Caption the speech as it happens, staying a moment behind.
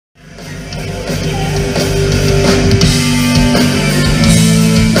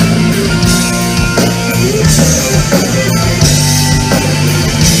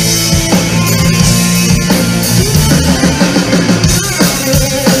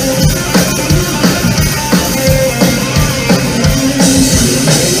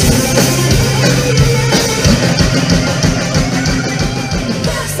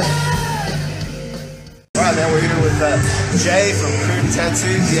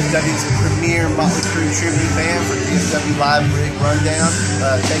Tattooed. DFW is the premier Motley Crue tribute band for DFW Live Rig Rundown.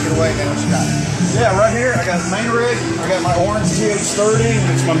 Take it away, man. What you got? Yeah, right here I got the main rig. I got my orange TH30.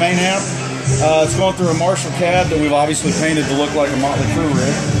 It's my main amp. It's going through a Marshall cab that we've obviously painted to look like a Motley Crue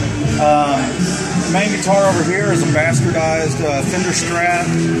rig. Main guitar over here is a bastardized Fender Strat,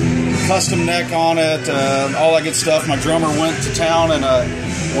 custom neck on it, all that good stuff. My drummer went to town and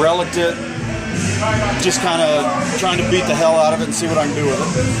relicked it. Just kind of trying to beat the hell out of it and see what I can do with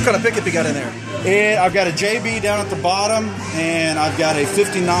it. What kind of pickup you got in there? I've got a JB down at the bottom, and I've got a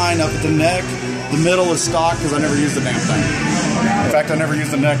 59 up at the neck. The middle is stock because I never used the damn thing. In fact, I never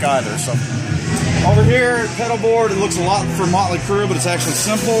used the neck either. So over here, pedal board, it looks a lot for Motley Crue, but it's actually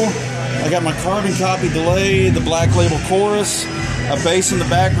simple. I got my carbon copy delay, the Black Label chorus, a bass in the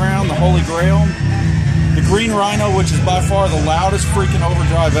background, the Holy Grail, the Green Rhino, which is by far the loudest freaking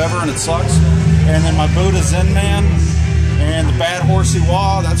overdrive ever, and it sucks. And then my Buddha Zen Man and the Bad Horsey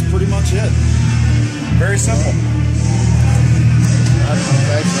Wah. That's pretty much it. Very simple.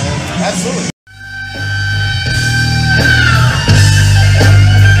 Thanks, man. Absolutely.